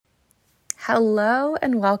Hello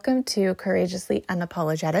and welcome to Courageously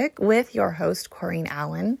Unapologetic with your host, Corrine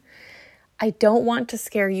Allen. I don't want to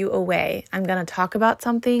scare you away. I'm going to talk about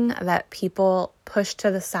something that people push to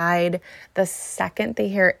the side the second they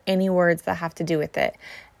hear any words that have to do with it.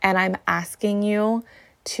 And I'm asking you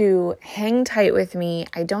to hang tight with me.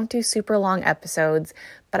 I don't do super long episodes,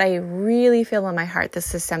 but I really feel in my heart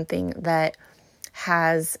this is something that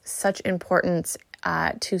has such importance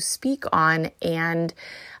to speak on and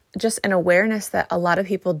just an awareness that a lot of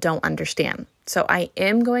people don't understand. So I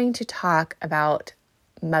am going to talk about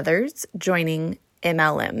mothers joining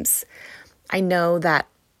MLMs. I know that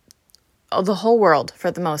the whole world,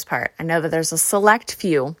 for the most part, I know that there's a select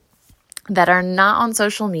few that are not on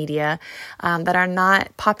social media, that are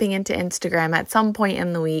not popping into Instagram at some point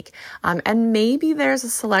in the week. And maybe there's a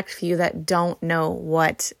select few that don't know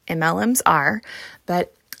what MLMs are,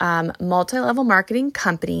 but multi-level marketing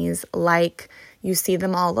companies, like you see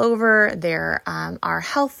them all over. There are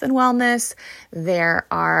health and wellness. There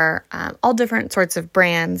are all different sorts of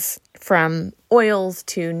brands, from oils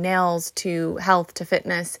to nails to health to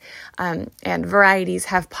fitness, and varieties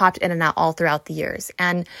have popped in and out all throughout the years.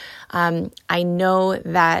 And I know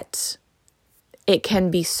that it can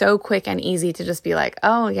be so quick and easy to just be like,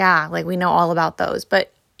 oh yeah, like we know all about those.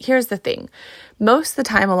 But here's the thing. Most of the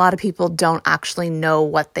time, a lot of people don't actually know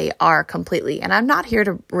what they are completely. And I'm not here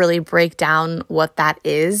to really break down what that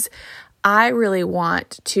is. I really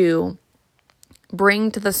want to bring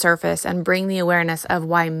to the surface and bring the awareness of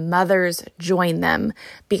why mothers join them,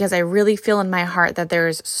 because I really feel in my heart that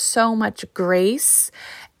there's so much grace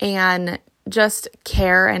and just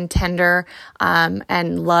care and tender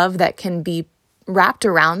and love that can be wrapped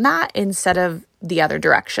around that instead of the other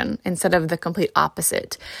direction, instead of the complete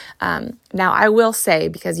opposite. Now, I will say,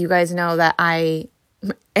 because you guys know that I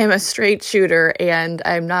am a straight shooter and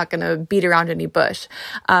I'm not going to beat around any bush.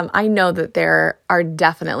 I know that there are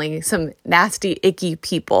definitely some nasty, icky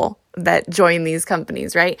people that join these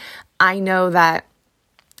companies, right? I know that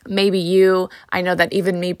maybe you, I know that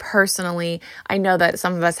even me personally, I know that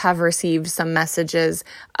some of us have received some messages,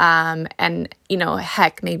 and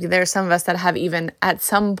heck, maybe there's some of us that have even at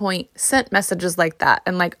some point sent messages like that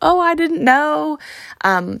and like, oh, I didn't know,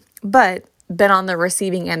 but been on the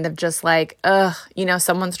receiving end of just like,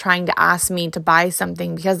 someone's trying to ask me to buy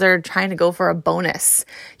something because they're trying to go for a bonus,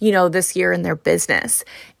 this year in their business.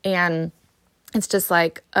 And it's just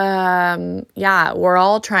like, we're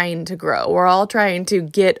all trying to grow. We're all trying to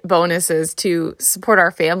get bonuses to support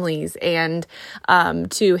our families and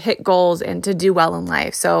to hit goals and to do well in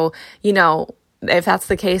life. So, if that's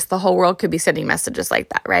the case, the whole world could be sending messages like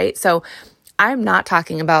that, right? So I'm not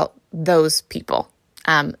talking about those people.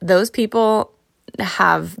 Those people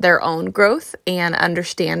have their own growth and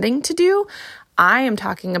understanding to do. I am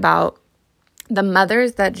talking about the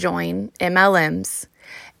mothers that join MLMs.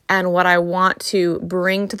 And what I want to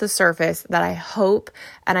bring to the surface that I hope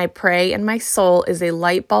and I pray in my soul is a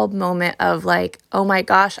light bulb moment of like, oh my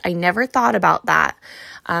gosh, I never thought about that,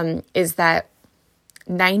 is that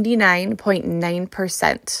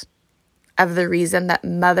 99.9% of the reason that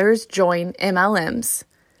mothers join MLMs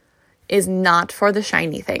is not for the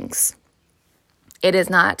shiny things. It is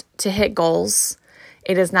not to hit goals.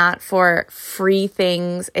 It is not for free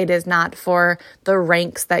things. It is not for the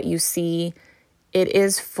ranks that you see. It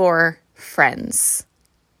is for friends.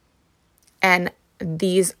 And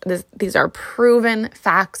these are proven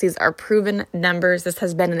facts. These are proven numbers. This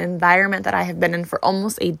has been an environment that I have been in for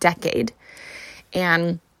almost a decade.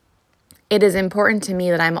 And it is important to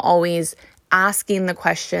me that I'm always asking the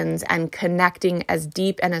questions and connecting as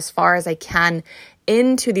deep and as far as I can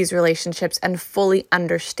into these relationships and fully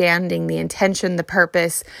understanding the intention, the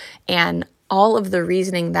purpose, and all of the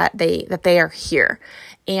reasoning that they are here.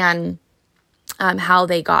 And how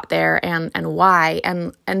they got there and why.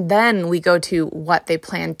 And then we go to what they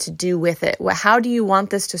plan to do with it. How do you want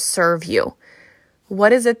this to serve you?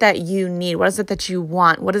 What is it that you need? What is it that you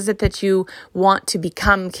want? What is it that you want to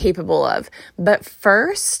become capable of? But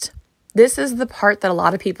first, this is the part that a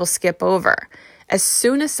lot of people skip over. As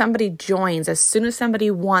soon as somebody joins, as soon as somebody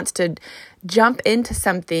wants to jump into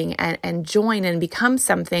something and join and become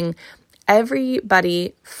something,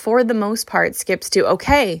 everybody, for the most part, skips to,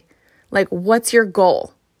 okay, like, what's your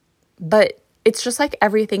goal? But it's just like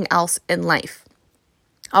everything else in life.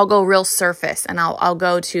 I'll go real surface and I'll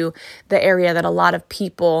go to the area that a lot of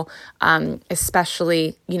people,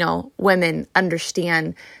 especially, women,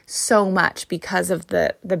 understand so much because of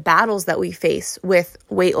the battles that we face with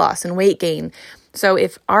weight loss and weight gain. So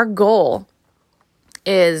if our goal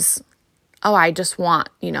is, I just want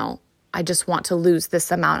to lose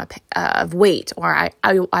this amount of weight, or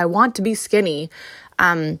I want to be skinny,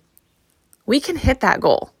 we can hit that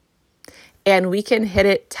goal. And we can hit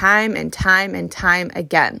it time and time and time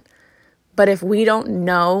again. But if we don't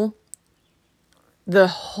know the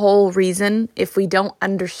whole reason, if we don't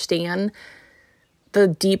understand the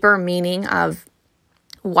deeper meaning of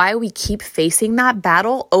why we keep facing that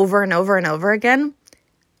battle over and over and over again,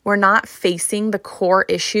 we're not facing the core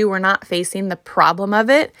issue. We're not facing the problem of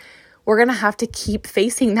it. We're going to have to keep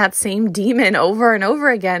facing that same demon over and over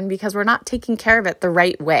again because we're not taking care of it the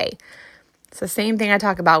right way. It's the same thing I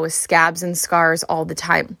talk about with scabs and scars all the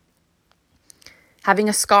time. Having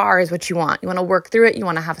a scar is what you want. You want to work through it. You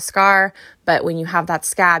want to have a scar. But when you have that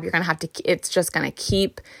scab, you're going to have to, it's just going to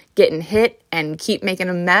keep getting hit and keep making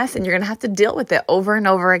a mess. And you're going to have to deal with it over and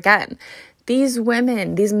over again. These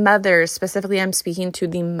women, these mothers, specifically I'm speaking to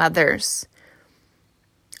the mothers,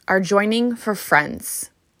 are joining for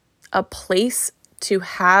friends, a place to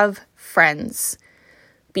have friends,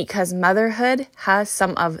 because motherhood has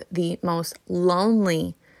some of the most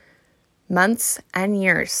lonely months and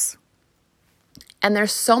years. And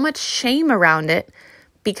there's so much shame around it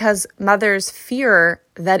because mothers fear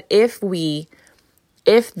that if they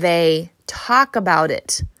talk about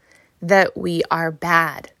it, that we are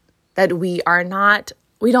bad, that we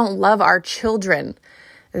don't love our children,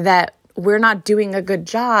 that we're not doing a good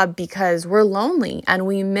job because we're lonely and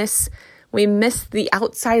we miss the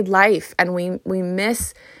outside life and we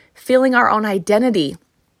miss feeling our own identity.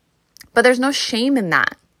 But there's no shame in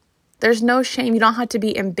that. There's no shame. You don't have to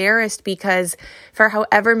be embarrassed because for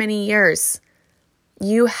however many years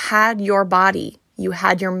you had your body, you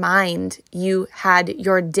had your mind, you had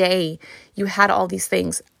your day, you had all these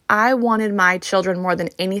things. I wanted my children more than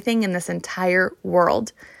anything in this entire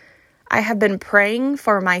world. I have been praying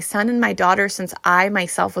for my son and my daughter since I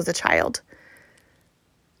myself was a child.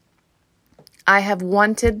 I have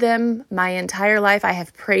wanted them my entire life. I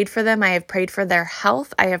have prayed for them. I have prayed for their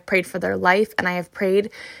health. I have prayed for their life. And I have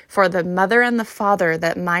prayed for the mother and the father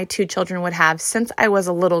that my two children would have since I was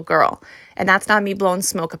a little girl. And that's not me blowing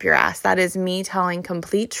smoke up your ass. That is me telling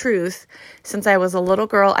complete truth. Since I was a little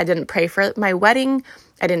girl, I didn't pray for my wedding.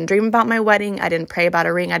 I didn't dream about my wedding. I didn't pray about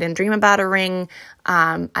a ring. I didn't dream about a ring.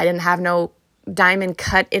 I didn't have no diamond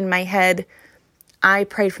cut in my head. I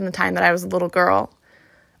prayed from the time that I was a little girl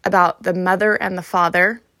about the mother and the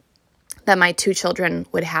father that my two children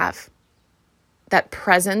would have. That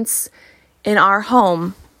presence in our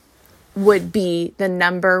home would be the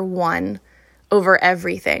number one over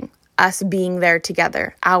everything. Us being there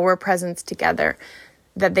together, our presence together.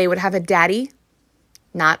 That they would have a daddy,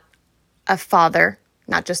 not a father,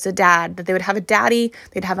 not just a dad. That they would have a daddy,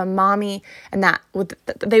 they'd have a mommy, and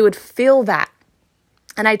they would feel that.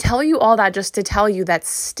 And I tell you all that just to tell you that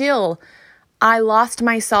still I lost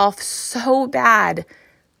myself so bad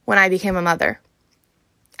when I became a mother.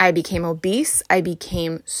 I became obese. I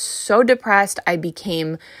became so depressed. I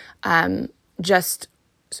became just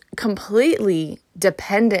completely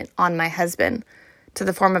dependent on my husband to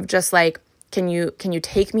the form of just like, can you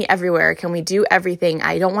take me everywhere? Can we do everything?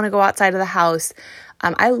 I don't want to go outside of the house.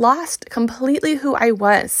 I lost completely who I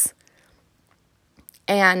was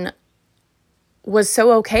and was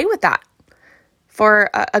so okay with that for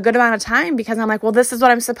a good amount of time because I'm like, well, this is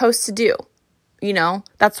what I'm supposed to do. You know,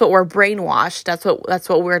 that's what we're brainwashed. That's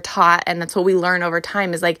what we're taught. And that's what we learn over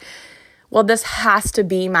time is like, well, this has to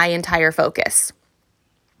be my entire focus.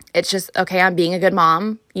 It's just, okay, I'm being a good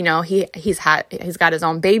mom. You know, he's got his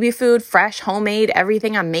own baby food, fresh, homemade,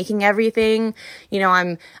 everything. I'm making everything. You know,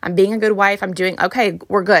 I'm being a good wife. I'm doing, okay,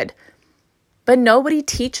 we're good. But nobody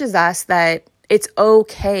teaches us that it's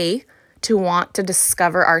okay to want to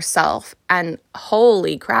discover ourselves and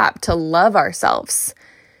holy crap, to love ourselves,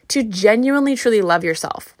 to genuinely, truly love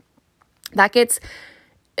yourself. That gets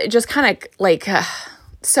just kind of like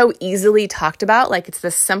so easily talked about. Like it's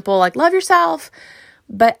this simple, like love yourself,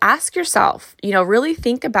 but ask yourself, you know, really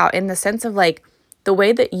think about in the sense of like the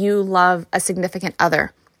way that you love a significant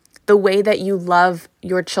other, the way that you love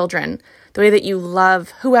your children, the way that you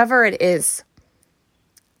love whoever it is.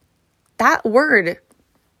 That word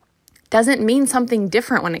doesn't mean something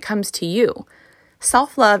different when it comes to you.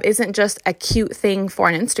 Self-love isn't just a cute thing for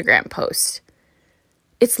an Instagram post.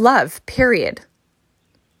 It's love, period.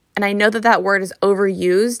 And I know that word is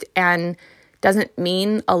overused and doesn't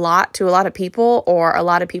mean a lot to a lot of people, or a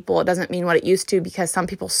lot of people, it doesn't mean what it used to because some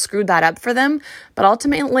people screwed that up for them. But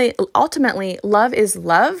ultimately, love is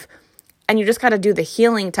love. And you just got to do the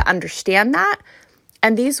healing to understand that.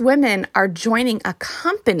 And these women are joining a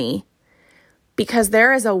company because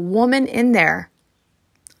there is a woman in there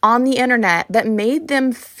on the internet that made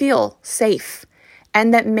them feel safe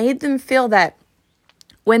and that made them feel that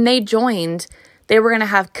when they joined, They were going to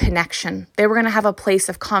have connection. They were going to have a place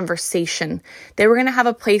of conversation. They were going to have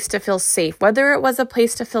a place to feel safe, whether it was a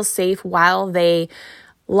place to feel safe while they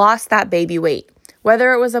lost that baby weight,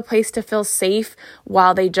 whether it was a place to feel safe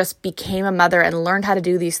while they just became a mother and learned how to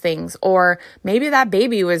do these things, or maybe that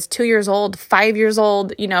baby was 2 years old, 5 years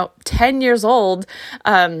old, 10 years old,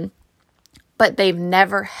 but they've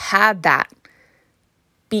never had that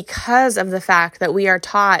because of the fact that we are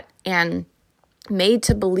taught and made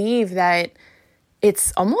to believe that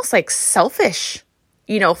it's almost like selfish,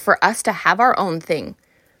 for us to have our own thing.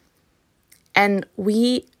 And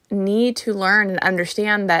we need to learn and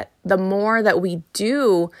understand that the more that we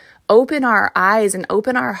do open our eyes and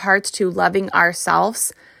open our hearts to loving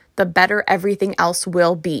ourselves, the better everything else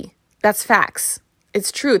will be. That's facts.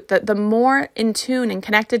 It's truth that the more in tune and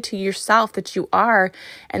connected to yourself that you are,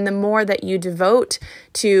 and the more that you devote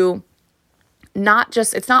to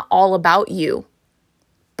it's not all about you,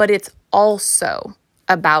 but it's also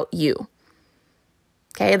about you.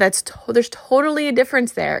 Okay, there's totally a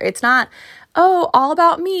difference there. It's not, all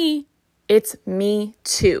about me. It's me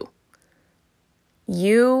too.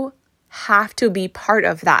 You have to be part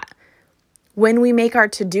of that. When we make our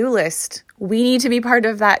to-do list, we need to be part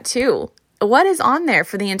of that too. What is on there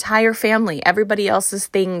for the entire family? Everybody else's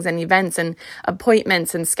things and events and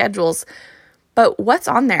appointments and schedules. But what's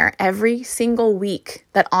on there every single week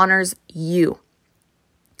that honors you?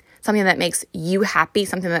 Something that makes you happy,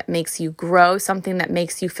 something that makes you grow, something that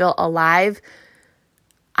makes you feel alive.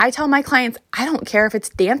 I tell my clients, I don't care if it's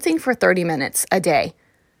dancing for 30 minutes a day.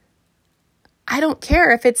 I don't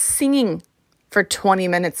care if it's singing for 20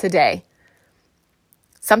 minutes a day.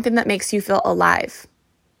 Something that makes you feel alive.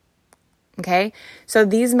 Okay? So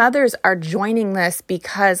these mothers are joining this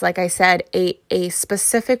because, like I said, a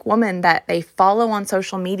specific woman that they follow on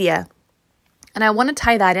social media. And I want to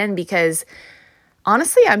tie that in because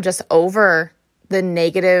honestly, I'm just over the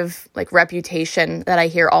negative reputation that I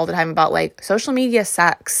hear all the time about social media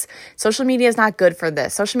sucks. Social media is not good for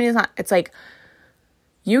this. Social media is not, it's like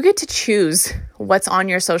you get to choose what's on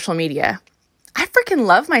your social media. I freaking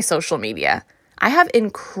love my social media. I have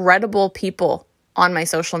incredible people on my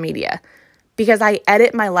social media because I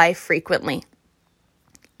edit my life frequently,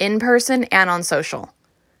 in person and on social.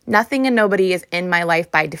 Nothing and nobody is in my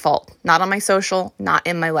life by default. Not on my social, not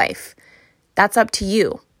in my life. That's up to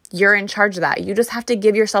you. You're in charge of that. You just have to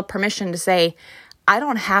give yourself permission to say, I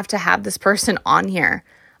don't have to have this person on here.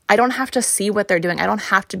 I don't have to see what they're doing. I don't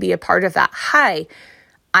have to be a part of that. Hi,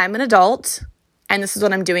 I'm an adult, and this is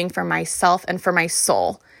what I'm doing for myself and for my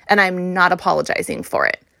soul, and I'm not apologizing for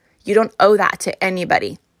it. You don't owe that to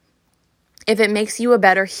anybody. If it makes you a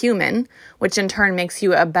better human, which in turn makes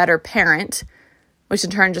you a better parent, which in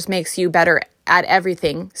turn just makes you better at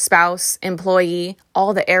everything, spouse, employee,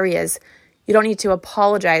 all the areas, you don't need to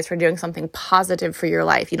apologize for doing something positive for your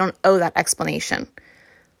life. You don't owe that explanation.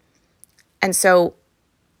 And so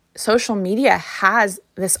social media has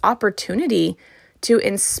this opportunity to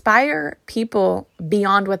inspire people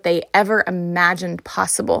beyond what they ever imagined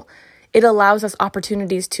possible. It allows us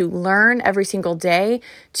opportunities to learn every single day,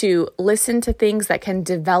 to listen to things that can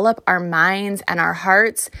develop our minds and our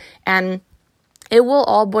hearts. And it will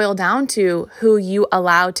all boil down to who you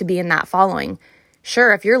allow to be in that following.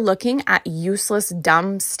 Sure, if you're looking at useless,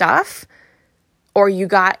 dumb stuff, or you're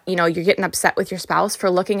getting upset with your spouse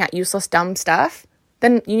for looking at useless, dumb stuff,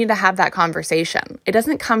 then you need to have that conversation. It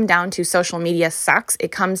doesn't come down to social media sucks.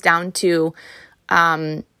 It comes down to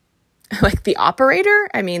the operator.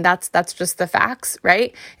 I mean, that's just the facts,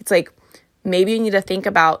 right? It's like maybe you need to think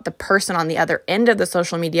about the person on the other end of the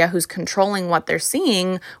social media who's controlling what they're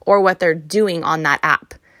seeing or what they're doing on that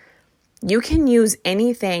app. You can use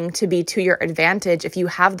anything to be to your advantage if you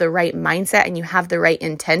have the right mindset and you have the right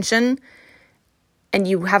intention and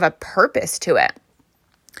you have a purpose to it.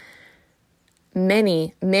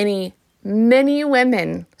 Many, many, many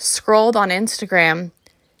women scrolled on Instagram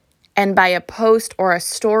and by a post or a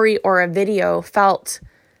story or a video felt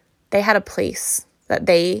they had a place that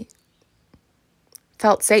they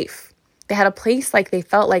felt safe. They had a place they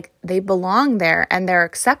felt like they belong there and they're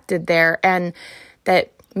accepted there and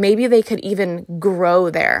that maybe they could even grow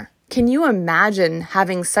there. Can you imagine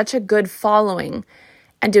having such a good following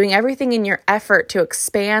and doing everything in your effort to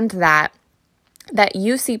expand that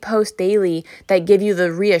you see posts daily that give you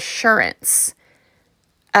the reassurance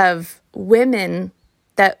of women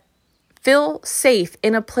that feel safe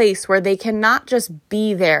in a place where they can not just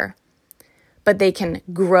be there, but they can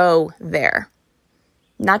grow there.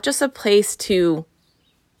 Not just a place to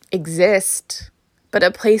exist, but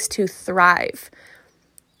a place to thrive.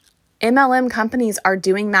 MLM companies are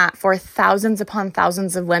doing that for thousands upon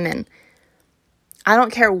thousands of women. I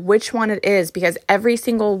don't care which one it is, because every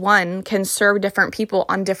single one can serve different people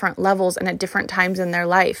on different levels and at different times in their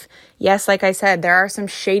life. Yes, like I said, there are some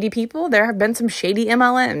shady people. There have been some shady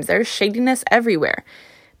MLMs. There's shadiness everywhere.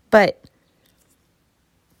 But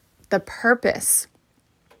the purpose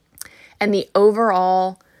and the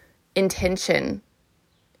overall intention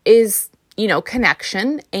is,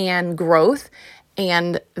 connection and growth.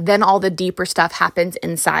 And then all the deeper stuff happens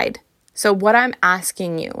inside. So what I'm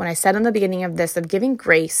asking you, when I said in the beginning of this, of giving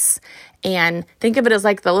grace, and think of it as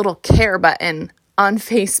like the little care button on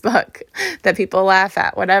Facebook that people laugh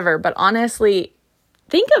at, whatever. But honestly,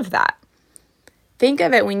 think of that. Think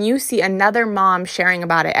of it when you see another mom sharing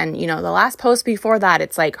about it. And, the last post before that,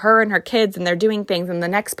 it's like her and her kids and they're doing things. And the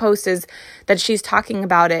next post is that she's talking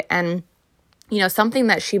about it and, something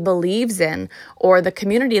that she believes in, or the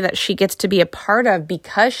community that she gets to be a part of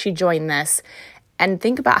because she joined this. And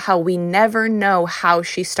think about how we never know how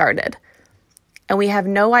she started. And we have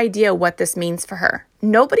no idea what this means for her.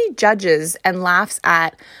 Nobody judges and laughs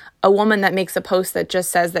at a woman that makes a post that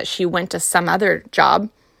just says that she went to some other job.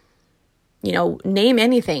 Name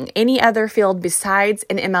anything, any other field besides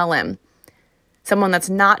an MLM. Someone that's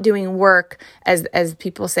not doing work, as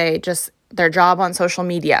people say, just their job on social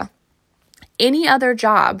media. Any other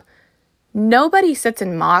job. Nobody sits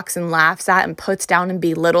and mocks and laughs at and puts down and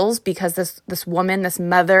belittles because this woman, this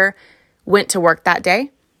mother, went to work that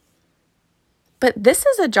day. But this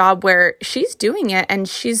is a job where she's doing it and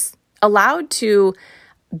she's allowed to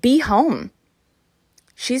be home.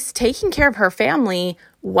 She's taking care of her family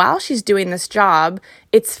while she's doing this job.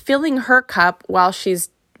 It's filling her cup while she's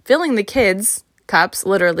filling the kids' cups,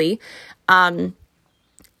 literally. And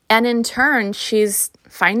in turn, she's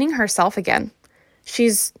finding herself again.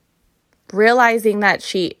 She's realizing that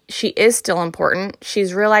she is still important.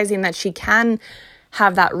 She's realizing that she can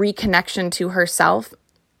have that reconnection to herself.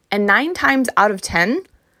 And 9 times out of 10,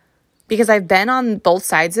 because I've been on both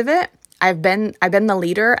sides of it, I've been the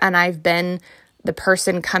leader and I've been the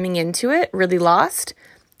person coming into it really lost.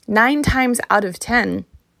 9 times out of 10,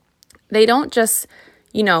 they don't just,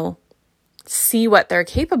 see what they're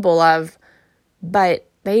capable of, but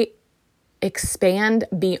they expand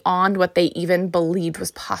beyond what they even believed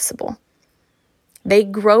was possible. They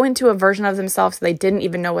grow into a version of themselves they didn't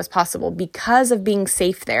even know was possible because of being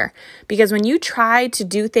safe there. Because when you try to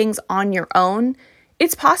do things on your own,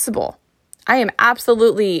 it's possible. I am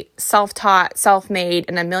absolutely self-taught, self-made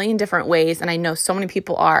in a million different ways, and I know so many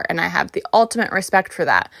people are, and I have the ultimate respect for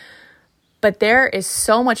that. But there is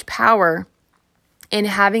so much power in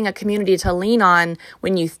having a community to lean on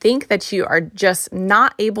when you think that you are just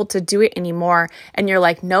not able to do it anymore, and you're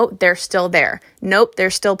like, nope, they're still there. Nope, they're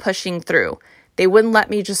still pushing through. They wouldn't let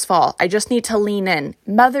me just fall. I just need to lean in.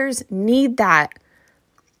 Mothers need that.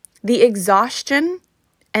 The exhaustion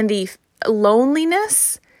and the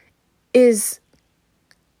loneliness is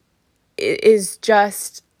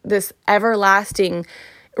just this everlasting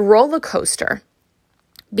roller coaster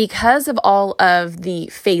because of all of the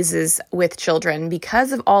phases with children,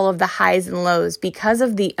 because of all of the highs and lows, because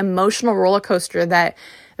of the emotional roller coaster that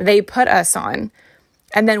they put us on.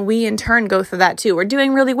 And then we in turn go through that too. We're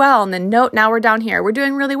doing really well. And then nope, now we're down here. We're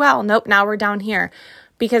doing really well. Nope, now we're down here.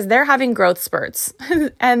 Because they're having growth spurts.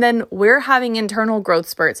 And then we're having internal growth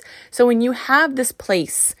spurts. So when you have this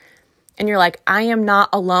place and you're like, I am not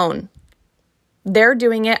alone. They're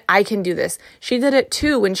doing it. I can do this. She did it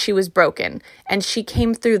too when she was broken. And she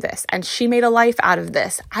came through this. And she made a life out of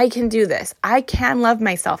this. I can do this. I can love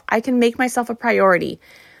myself. I can make myself a priority.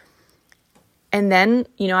 And then,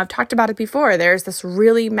 I've talked about it before. There's this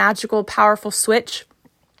really magical, powerful switch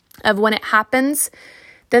of when it happens,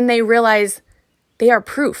 then they realize they are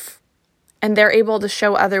proof. And they're able to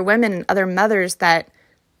show other women and other mothers that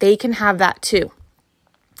they can have that too.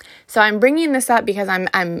 So I'm bringing this up because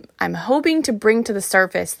I'm hoping to bring to the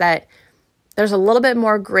surface that there's a little bit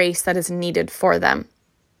more grace that is needed for them.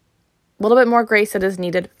 A little bit more grace that is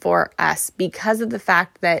needed for us because of the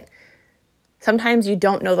fact that sometimes you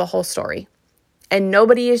don't know the whole story. And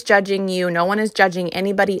nobody is judging you. No one is judging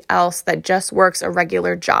anybody else that just works a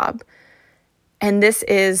regular job. And this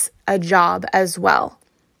is a job as well,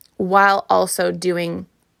 while also doing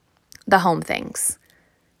the home things.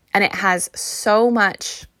 And it has so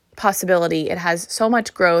much possibility. It has so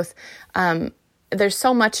much growth. There's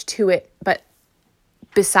so much to it. But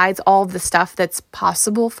besides all the stuff that's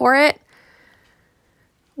possible for it,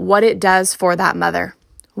 what it does for that mother,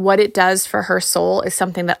 what it does for her soul is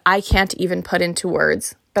something that I can't even put into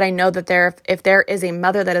words. But I know that if there is a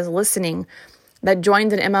mother that is listening that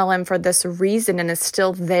joined an MLM for this reason and is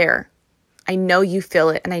still there, I know you feel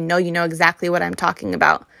it and I know you know exactly what I'm talking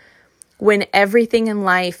about. when everything in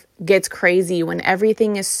life gets crazy, when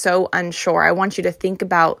everything is so unsure, I want you to think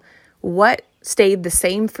about what stayed the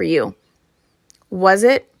same for you. Was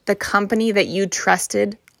it the company that you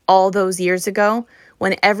trusted all those years ago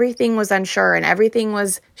when everything was unsure and everything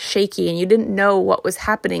was shaky and you didn't know what was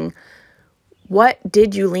happening? What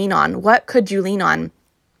did you lean on? What could you lean on?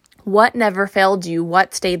 What never failed you?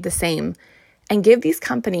 What stayed the same? And give these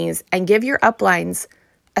companies and give your uplines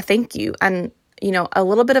a thank you and, a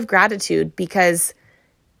little bit of gratitude, because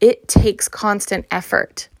it takes constant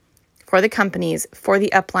effort for the companies, for the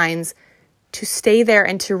uplines to stay there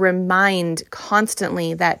and to remind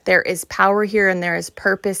constantly that there is power here and there is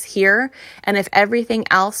purpose here. And if everything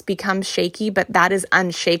else becomes shaky, but that is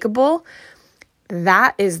unshakable,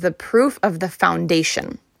 that is the proof of the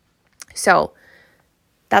foundation. So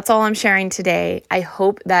that's all I'm sharing today. I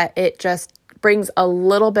hope that it just brings a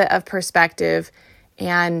little bit of perspective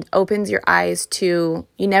and opens your eyes to,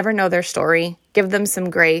 you never know their story. Give them some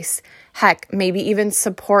grace. Heck, maybe even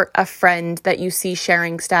support a friend that you see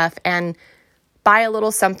sharing stuff and buy a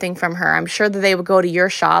little something from her. I'm sure that they would go to your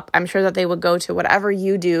shop. I'm sure that they would go to whatever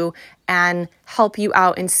you do and help you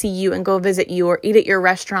out and see you and go visit you or eat at your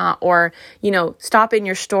restaurant or, stop in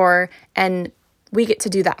your store, and we get to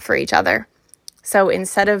do that for each other. So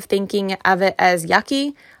instead of thinking of it as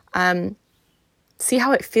yucky, see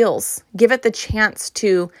how it feels. Give it the chance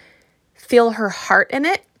to feel her heart in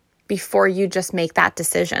it before you just make that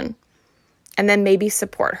decision. And then maybe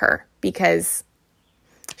support her because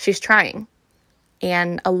she's trying.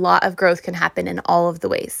 And a lot of growth can happen in all of the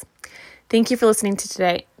ways. Thank you for listening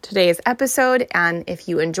to today's episode. And if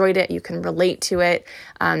you enjoyed it, you can relate to it.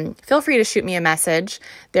 Feel free to shoot me a message.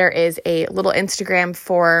 There is a little Instagram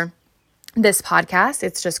for this podcast.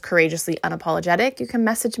 It's just Courageously Unapologetic. You can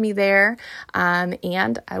message me there,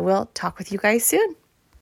 and I will talk with you guys soon.